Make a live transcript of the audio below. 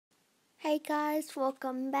Hey guys,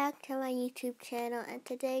 welcome back to my YouTube channel, and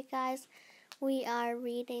today guys, we are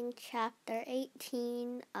reading Chapter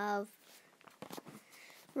 18 of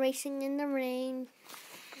Racing in the Rain.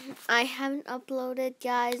 I haven't uploaded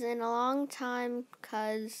guys in a long time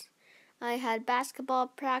because I had basketball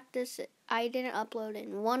practice. I didn't upload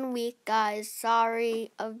in 1 week guys,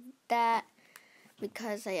 sorry of that,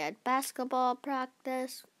 because I had basketball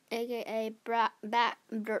practice, aka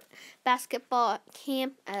basketball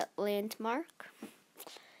camp at Landmark,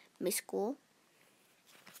 my school.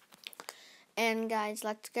 And guys,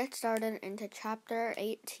 let's get started into Chapter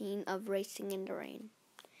 18 of Racing in the Rain.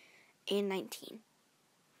 And 19.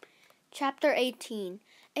 Chapter 18.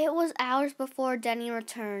 It was hours before Denny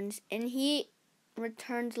returns, and he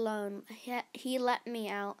returned alone. He let me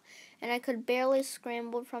out, and I could barely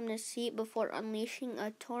scramble from the seat before unleashing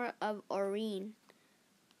a torrent of urine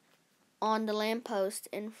on the lamppost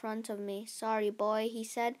in front of me. "Sorry, boy," he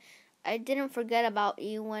said. "I didn't forget about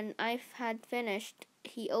you." When I had finished,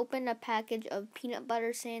 he opened a package of peanut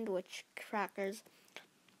butter sandwich crackers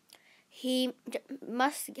he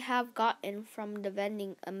must have gotten from the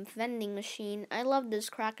vending machine. I love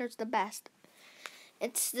those crackers the best.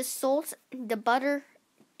 It's the salt, the butter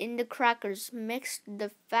in the crackers mixed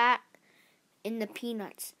the fat in the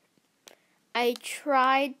peanuts. I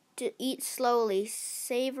tried to eat slowly,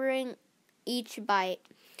 savoring each bite,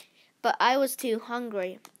 but I was too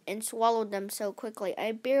hungry and swallowed them so quickly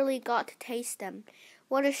I barely got to taste them.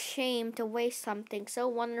 What a shame to waste something so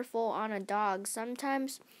wonderful on a dog.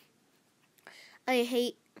 Sometimes I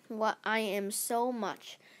hate what I am so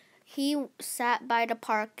much. He sat by the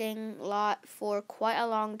parking lot for quite a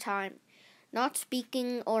long time, not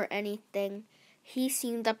speaking or anything. He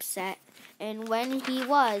seemed upset, and when he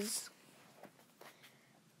was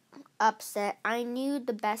upset, I knew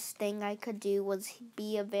the best thing I could do was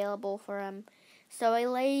be available for him. So I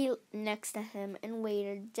lay next to him and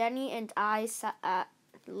waited. Jenny and I sat at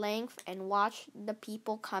length and watched the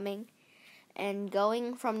people coming and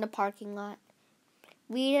going from the parking lot.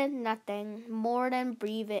 We did nothing more than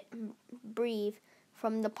breathe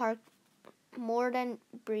from the parking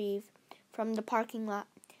lot.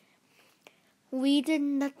 We did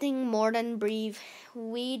nothing more than breathe.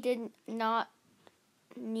 We did not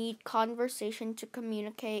need conversation to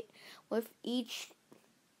communicate with each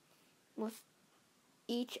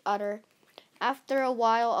other. After a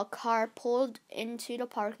while, a car pulled into the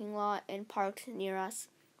parking lot and parked near us.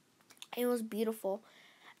 It was beautiful.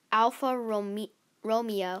 Alfa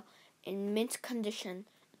Romeo in mint condition.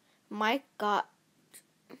 Mike got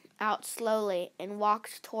out slowly and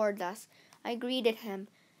walked toward us. I greeted him,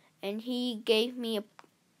 and he gave me a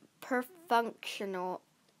perfunctory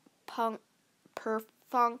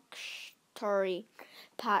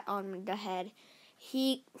pat on the head.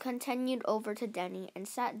 He continued over to Denny and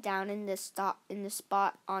sat down in the spot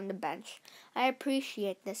on the bench. "I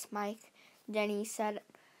appreciate this, Mike," Denny said.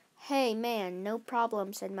 "Hey, man, no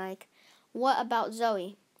problem," said Mike. "What about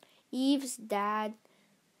Zoe?" Eve's dad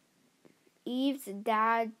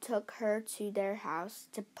took her to their house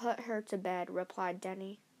to put her to bed," replied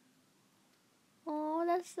Denny. "Oh,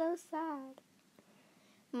 that's so sad."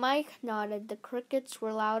 Mike nodded. The crickets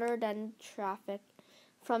were louder than traffic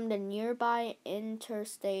from the nearby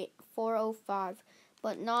Interstate 405,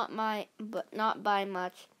 but not by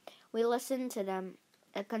much. We listened to them.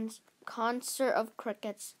 A concert of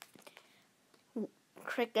crickets.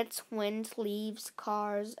 Wind, leaves,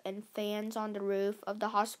 cars, and fans on the roof of the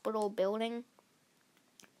hospital building.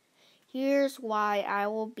 Here's why I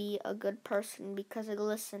will be a good person, because I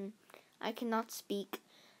listen. I cannot speak,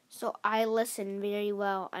 so I listen very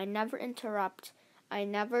well. I never interrupt. I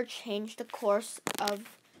never change the course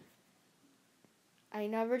of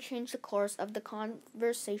the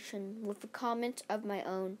conversation with a comment of my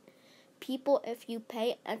own. People, if you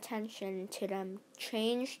pay attention to them,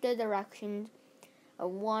 change the direction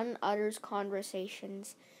of one other's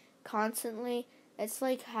conversations constantly. It's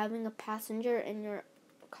like having a passenger in your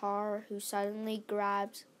car who suddenly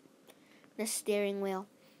grabs the steering wheel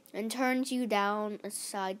and turns you down a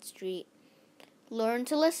side street. Learn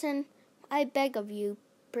to listen. I beg of you.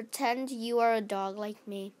 Pretend you are a dog like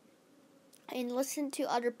me, and listen to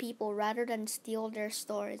other people rather than steal their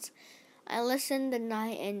stories. I listened the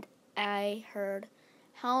night and I heard.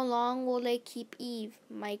 "How long will they keep Eve?"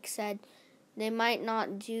 Mike said. "They might not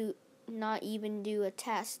even do a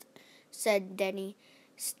test," said Denny.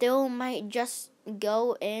 "Still might just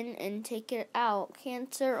go in and take it out,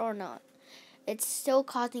 cancer or not. It's still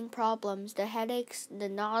causing problems, the headaches, the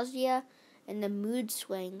nausea, and the mood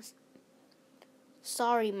swings."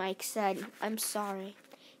 "Sorry," Mike said. "I'm sorry."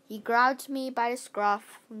 He grabbed me by the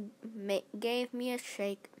scruff, gave me a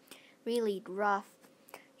shake. really rough.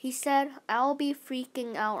 He said, I'll be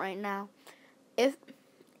freaking out right now. If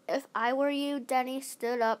I were you, Denny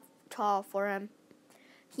stood up tall for him.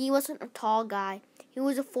 He wasn't a tall guy. He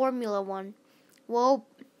was a Formula One. Well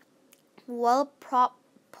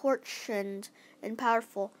proportioned and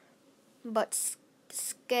powerful, but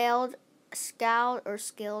scaled down,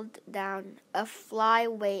 a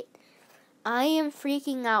flyweight. I am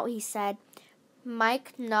freaking out, he said.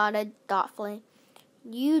 Mike nodded thoughtfully.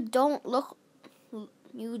 You don't look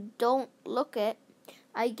it.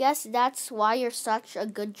 I guess that's why you're such a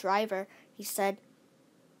good driver, he said.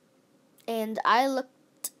 And I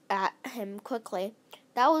looked at him quickly.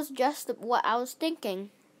 That was just what I was thinking.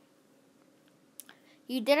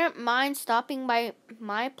 You didn't mind stopping by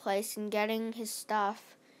my place and getting his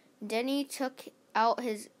stuff. Denny took out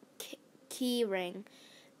his key ring,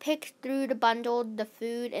 picked through the bundled the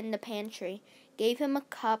food in the pantry, gave him a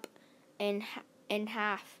cup and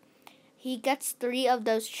half. He gets 3 of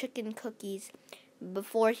those chicken cookies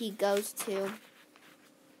before he goes to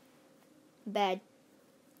bed.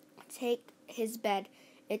 Take his bed.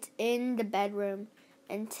 It's in the bedroom.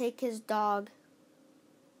 And take his dog.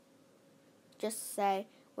 Just say,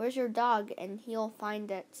 where's your dog? And he'll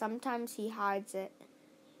find it. Sometimes he hides it.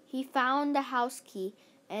 He found the house key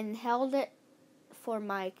and held it for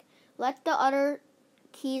Mike. Let the other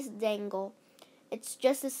keys dangle. It's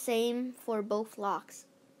just the same for both locks.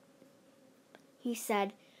 He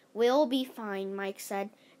said, we'll be fine, Mike said.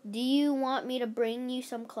 Do you want me to bring you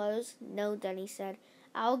some clothes? No, Denny said.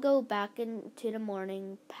 I'll go back into the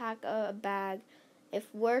morning, pack a bag. If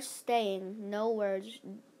we're staying, no words,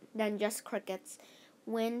 then just crickets.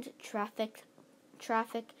 Wind, traffic,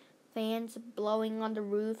 fans blowing on the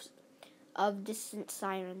roofs of distant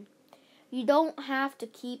siren. You don't have to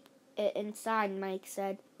keep it inside, Mike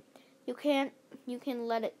said. You can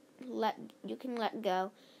let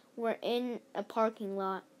go. We're in a parking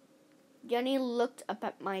lot. Jenny looked up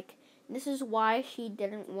at Mike. This is why she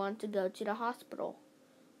didn't want to go to the hospital.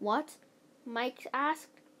 What? Mike asked.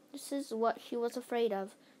 This is what she was afraid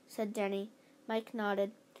of, said Denny. Mike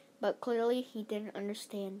nodded, but clearly he didn't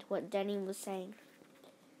understand what Denny was saying.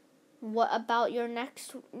 What about your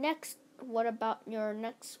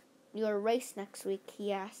race next week?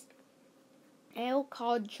 He asked. I'll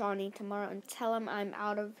call Johnny tomorrow and tell him I'm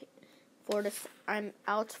out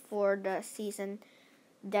for the season,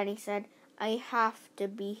 Denny said. I have to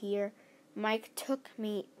be here. Mike took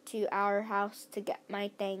me to our house to get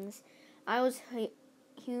my things. I was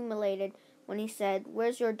humiliated when he said,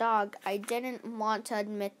 where's your dog? I didn't want to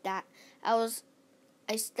admit that. I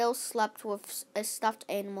still slept with a stuffed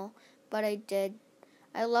animal, but I did.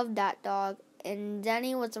 I loved that dog, and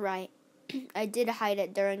Denny was right. I did hide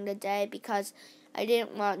it during the day because I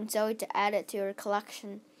didn't want Zoe to add it to her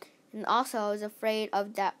collection. And also I was afraid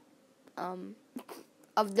of that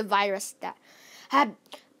of the virus that had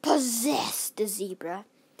possessed the zebra.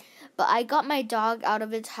 But I got my dog out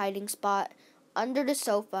of its hiding spot under the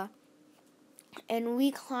sofa, and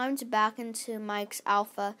we climbed back into Mike's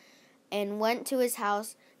Alpha and went to his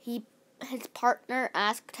house. His partner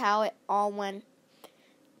asked how it all went,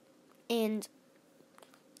 and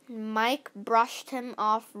Mike brushed him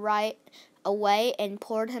off right away and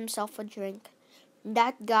poured himself a drink.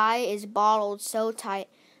 That guy is bottled so tight,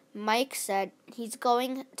 Mike said. He's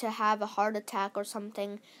going to have a heart attack or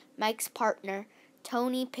something. Mike's partner,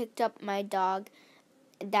 Tony, picked up my dog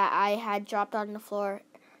that I had dropped on the floor.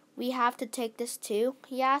 We have to take this too?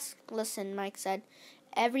 He asked. Listen, Mike said.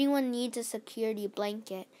 Everyone needs a security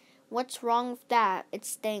blanket. What's wrong with that? It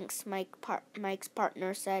stinks, Mike's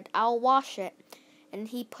partner said. I'll wash it. And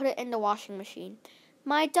he put it in the washing machine.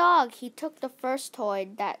 My dog, he took the first toy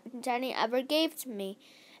that Jenny ever gave to me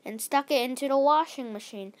and stuck it into the washing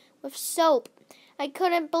machine with soap. I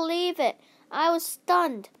couldn't believe it. I was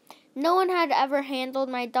stunned. No one had ever handled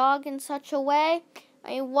my dog in such a way.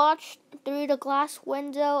 I watched through the glass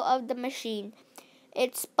window of the machine.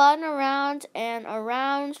 It spun around and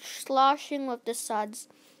around, sloshing with the suds.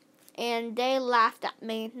 And they laughed at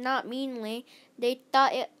me, not meanly. They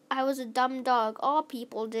thought I was a dumb dog. All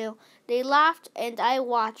people do. They laughed and I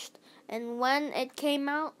watched. And when it came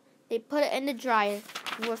out, they put it in the dryer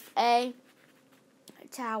with a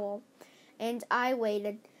towel. And I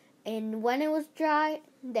waited. And when it was dry,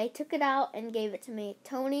 they took it out and gave it to me.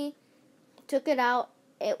 Tony took it out,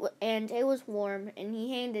 and it was warm, and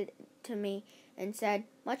he handed it to me and said,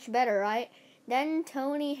 much better, right? Then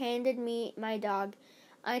Tony handed me my dog.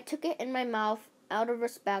 I took it in my mouth out of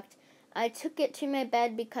respect. I took it to my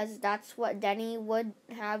bed because that's what Denny would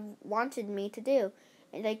have wanted me to do,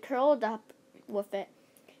 and I curled up with it.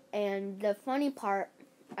 And the funny part,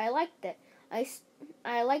 I liked it.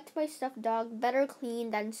 liked my stuffed dog better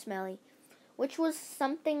clean than smelly, which was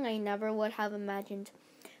something I never would have imagined.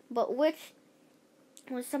 But which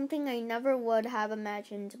was something I never would have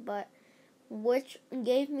imagined, but which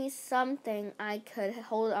gave me something I could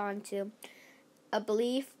hold on to, a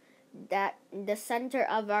belief that the center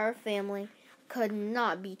of our family could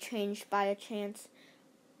not be changed by a chance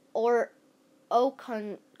or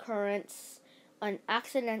occurrence, an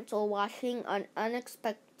accidental washing, an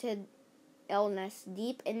unexpected illness.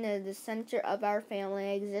 Deep in the center of our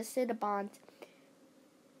family existed a bond.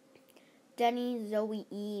 Denny, Zoe,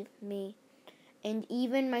 Eve, me, and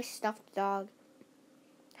even my stuffed dog.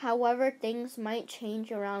 However things might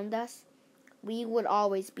change around us, we would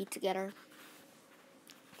always be together.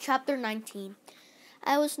 Chapter 19.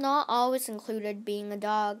 I was not always included being a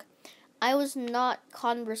dog. I was not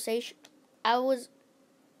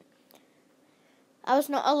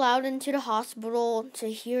allowed into the hospital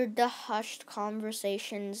to hear the hushed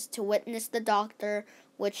conversations, to witness the doctor,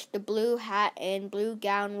 which the blue hat and blue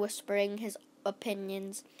gown whispering his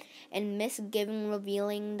opinions, and Miss Giving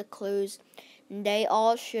revealing the clues they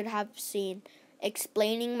all should have seen,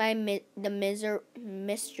 explaining the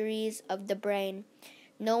mysteries of the brain.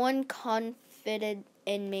 No one confided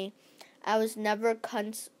in me. I was never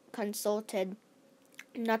consulted.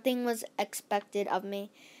 Nothing was expected of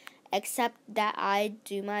me, except that I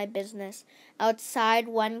do my business outside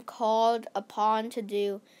when called upon to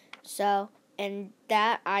do so, and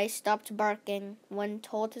that I stopped barking when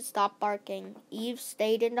told to stop barking. Eve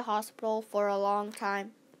stayed in the hospital for a long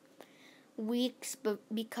time. Weeks,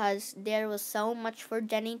 because there was so much for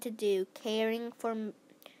Denny to do, caring for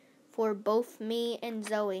both me and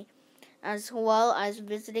Zoe, as well as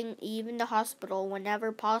visiting Eve in the hospital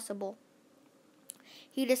whenever possible.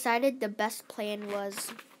 He decided the best plan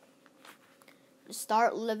was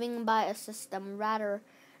start living by a system rather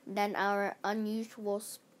than our unusual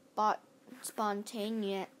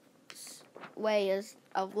spontaneous ways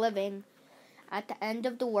of living. At the end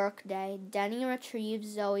of the workday, Denny retrieved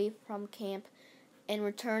Zoe from camp and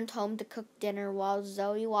returned home to cook dinner while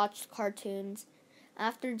Zoe watched cartoons.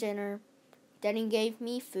 After dinner, Denny gave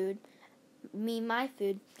me my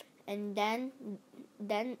food, and then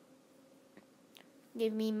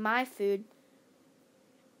gave me my food.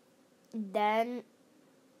 Then,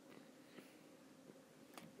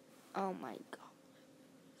 oh my God,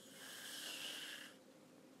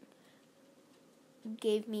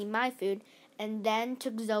 gave me my food, and then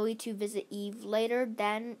took Zoe to visit Eve. Later,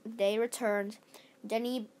 then they returned.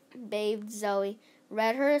 Denny bathed Zoe,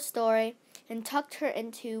 read her a story, and tucked her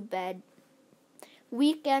into bed.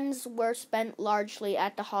 Weekends were spent largely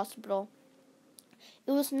at the hospital.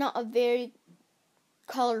 It was not a very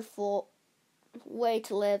colorful way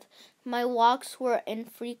to live. My walks were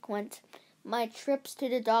infrequent. My trips to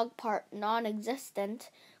the dog park non-existent.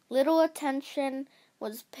 Little attention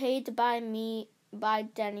was paid by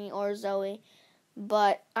Denny or Zoe,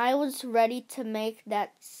 but I was ready to make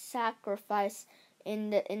that sacrifice in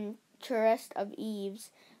the interest of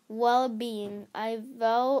Eve's well-being. I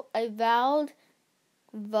vowed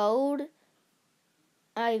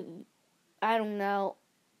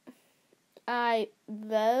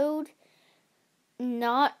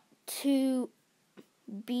not to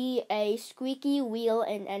be a squeaky wheel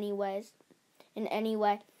in any way.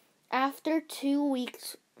 After 2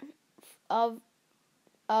 weeks of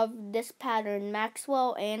this pattern,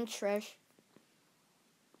 Maxwell and Trish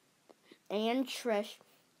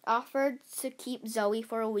offered to keep Zoe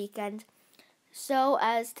for a weekend so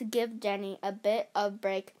as to give Denny a bit of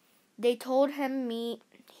break. They told him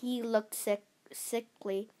he looked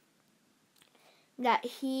sickly, that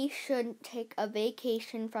he should take a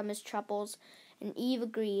vacation from his troubles, and Eve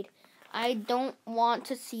agreed. I don't want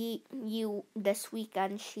to see you this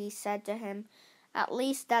weekend, she said to him. At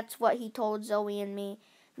least that's what he told Zoe and me.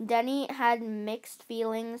 Denny had mixed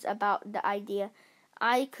feelings about the idea.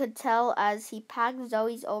 I could tell as he packed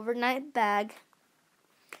Zoe's overnight bag.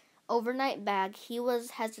 He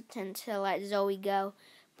was hesitant to let Zoe go,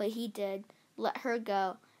 but he did let her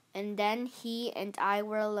go, and then he and I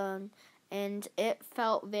were alone, and it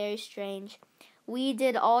felt very strange. We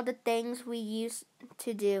did all the things we used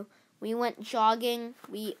to do. We went jogging,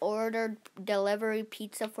 we ordered delivery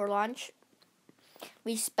pizza for lunch,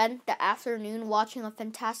 we spent the afternoon watching a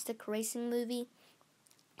fantastic racing movie.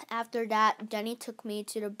 After that, Denny took me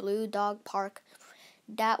to the Blue Dog Park.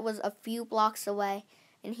 That was a few blocks away,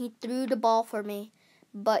 and he threw the ball for me.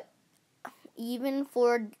 But even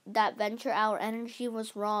for that venture, our energy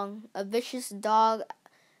was wrong. A vicious dog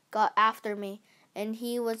got after me, and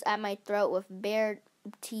he was at my throat with bare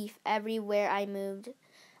teeth everywhere I moved.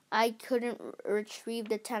 I couldn't retrieve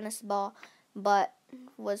the tennis ball. but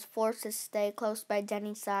was forced to stay close by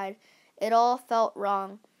Denny's side. It all felt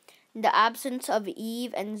wrong. The absence of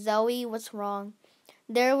Eve and Zoe was wrong.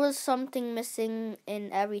 There was something missing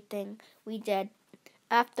in everything we did.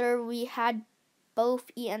 After we had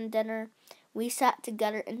both eaten dinner, we sat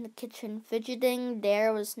together in the kitchen, fidgeting.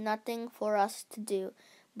 There was nothing for us to do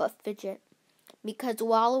but fidget, because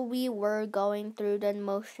while we were going through the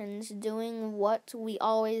motions, doing what we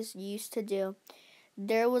always used to do,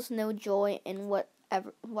 there was no joy in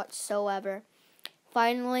whatsoever.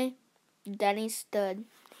 Finally, Denny stood.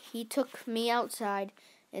 He took me outside,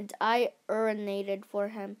 and I urinated for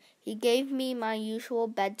him. He gave me my usual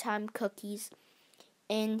bedtime cookies,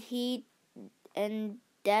 and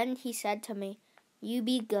then he said to me, "You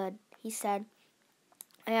be good," he said.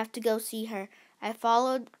 "I have to go see her." I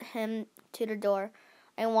followed him to the door.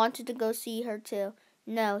 I wanted to go see her too.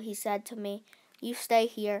 "No," he said to me. "You stay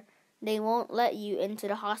here. They won't let you into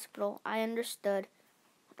the hospital." I understood.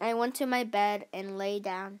 I went to my bed and lay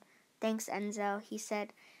down. "Thanks, Enzo," he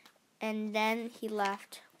said, and then he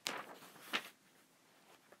left.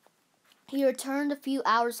 He returned a few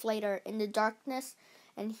hours later in the darkness,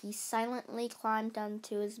 and he silently climbed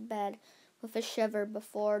onto his bed with a shiver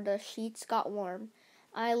before the sheets got warm.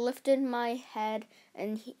 I lifted my head,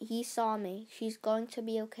 and he saw me. "She's going to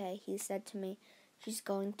be okay," he said to me. "She's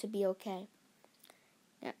going to be okay."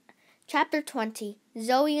 Yeah. Chapter 20.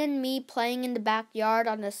 Zoe and me playing in the backyard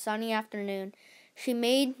on a sunny afternoon. She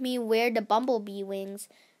made me wear the bumblebee wings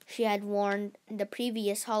she had worn the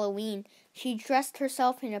previous Halloween. She dressed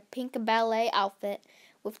herself in a pink ballet outfit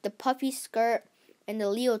with the puffy skirt and the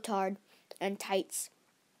leotard and tights.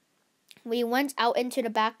 We went out into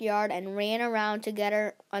the backyard and ran around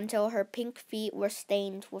together until her pink feet were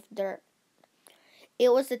stained with dirt.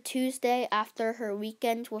 It was the Tuesday after her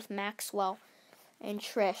weekend with Maxwell and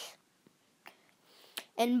Trish,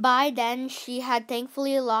 and by then she had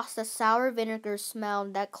thankfully lost the sour vinegar smell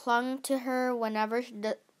that clung to her whenever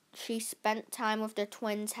she spent time with the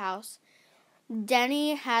twins' house.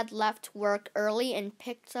 Denny had left work early and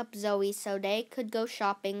picked up Zoe so they could go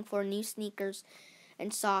shopping for new sneakers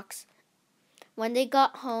and socks. When they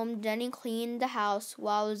got home, Denny cleaned the house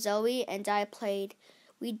while Zoe and I played.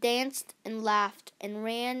 We danced and laughed and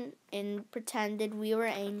ran and pretended we were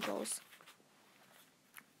angels.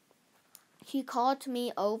 She called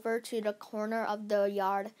me over to the corner of the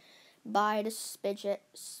yard by the spidgot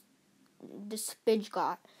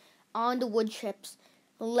on the wood chips.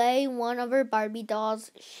 Lay one of her Barbie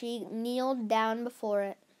dolls. She kneeled down before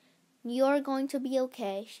it. "You're going to be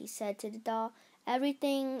okay," she said to the doll.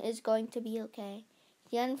 "Everything is going to be okay."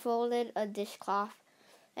 She unfolded a dishcloth,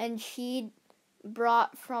 and she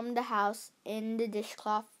brought from the house. In the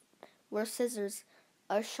dishcloth were scissors,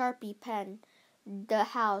 a Sharpie pen. The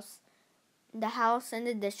house and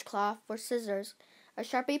the dishcloth were scissors, a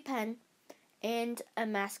Sharpie pen, and a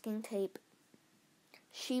masking tape.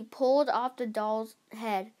 She pulled off the doll's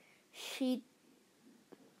head. She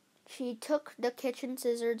took the kitchen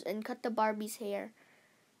scissors and cut the Barbie's hair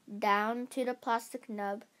down to the plastic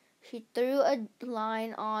nub. She threw a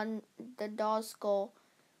line on the doll's skull.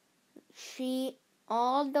 She,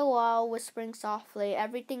 all the while whispering softly,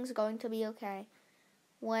 "Everything's going to be okay."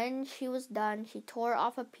 When she was done, she tore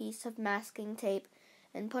off a piece of masking tape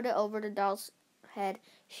and put it over the doll's head.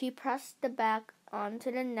 She pressed the back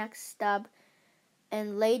onto the next stub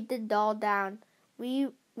and laid the doll down.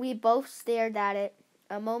 We both stared at it.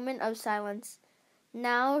 A moment of silence.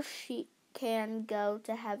 "Now she can go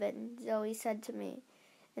to heaven," Zoe said to me,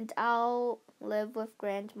 "and I'll live with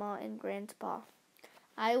Grandma and Grandpa."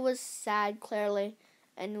 I was sad, clearly,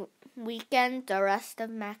 and weakened. The rest of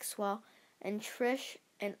Maxwell and Trish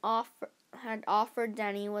had offered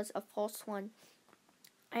Denny was a false one.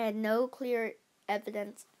 I had no clear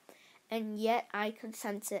evidence, and yet I could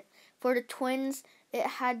sense it. For the twins, it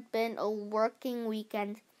had been a working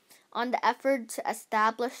weekend on the effort to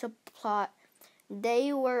establish a plot.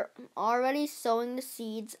 They were already sowing the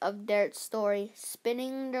seeds of their story,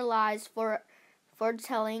 spinning their lives for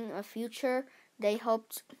telling a future they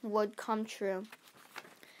hoped would come true.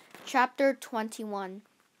 Chapter 21.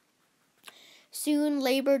 Soon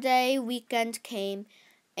Labor Day weekend came,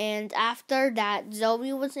 and after that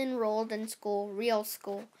Zoe was enrolled in school, real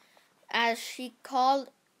school, as she called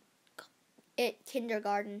it,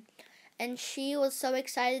 kindergarten, and she was so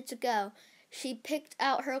excited to go. She picked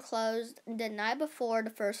out her clothes the night before the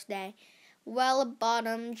first day,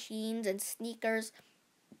 well-bottom jeans and sneakers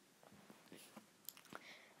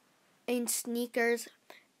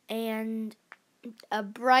and a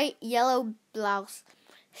bright yellow blouse.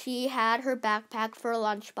 She had her backpack for a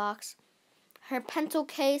lunchbox, her pencil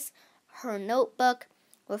case, her notebook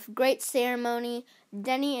With great ceremony,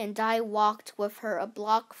 Denny and I walked with her a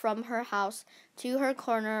block from her house to her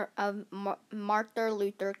corner of Martin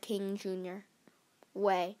Luther King Jr.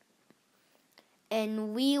 Way.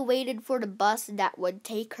 And we waited for the bus that would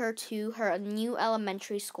take her to her new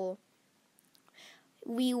elementary school.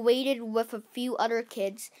 We waited with a few other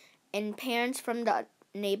kids and parents from the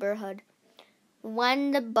neighborhood.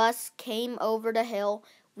 When the bus came over the hill,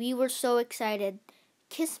 we were so excited.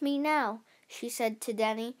 "Kiss me now," she said to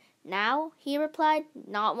Denny. "Now?" he replied.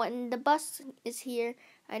 "Not when the bus is here.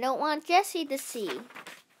 I don't want Jessie to see."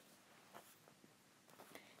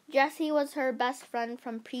 Jessie was her best friend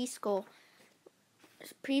from preschool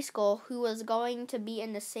who was going to be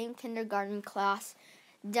in the same kindergarten class.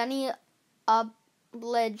 Denny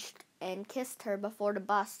obliged and kissed her before the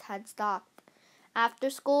bus had stopped. "After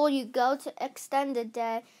school, you go to extended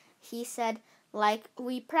day," he said, "like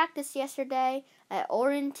we practiced yesterday at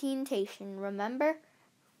orientation. Remember?"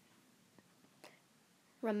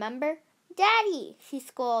 "Remember?" "Daddy," she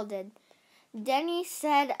scolded. Denny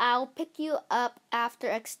said, "I'll pick you up after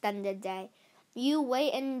extended day. You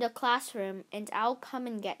wait in the classroom, and I'll come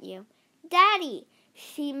and get you." "Daddy!"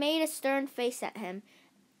 She made a stern face at him,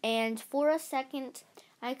 and for a second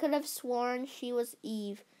I could have sworn she was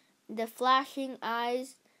Eve. The flashing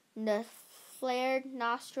eyes, the flared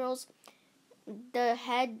nostrils, the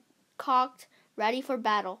head cocked, ready for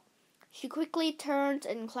battle. She quickly turned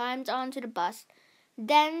and climbed onto the bus.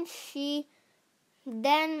 Then,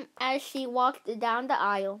 as she walked down the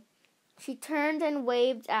aisle, she turned and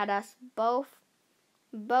waved at us both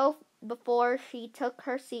before she took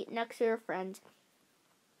her seat next to her friend.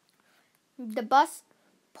 The bus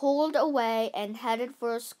pulled away and headed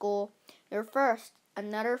for school. "Your first?"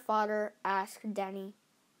 another father asked Denny.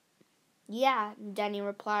 "Yeah," Denny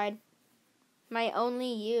replied. "My only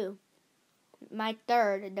you." "My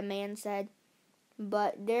third," the man said.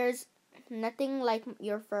 "But there's nothing like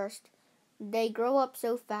your first. They grow up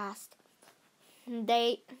so fast."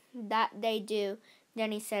 They do,"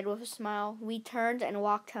 Denny said with a smile. We turned and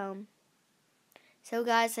walked home. So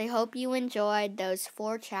guys, I hope you enjoyed those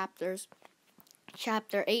 4 chapters.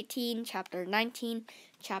 Chapter 18, Chapter 19,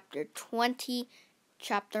 Chapter 20,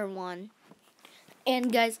 Chapter 1.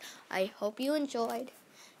 And guys, I hope you enjoyed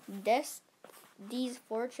these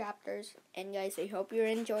 4 chapters. And guys, I hope you're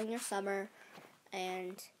enjoying your summer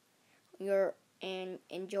and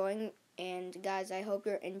guys, I hope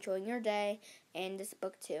you're enjoying your day and this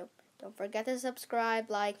book too. Don't forget to subscribe,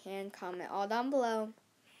 like, and comment all down below.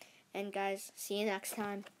 And guys, see you next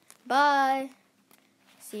time. Bye.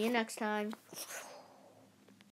 See you next time.